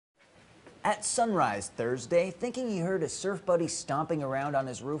At sunrise Thursday, thinking he heard a surf buddy stomping around on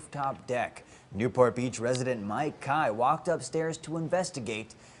his rooftop deck. Newport Beach resident Mike Kai walked upstairs to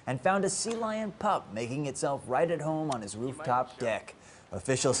investigate and found a sea lion pup making itself right at home on his rooftop deck.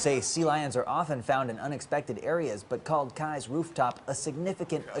 Officials say sea lions are often found in unexpected areas, but called Kai's rooftop a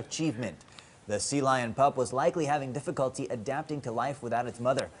significant achievement. The sea lion pup was likely having difficulty adapting to life without its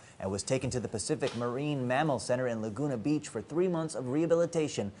mother and was taken to the Pacific Marine Mammal Center in Laguna Beach for 3 months of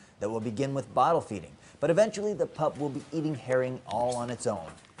rehabilitation that will begin with bottle feeding. But eventually the pup will be eating herring all on its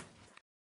own.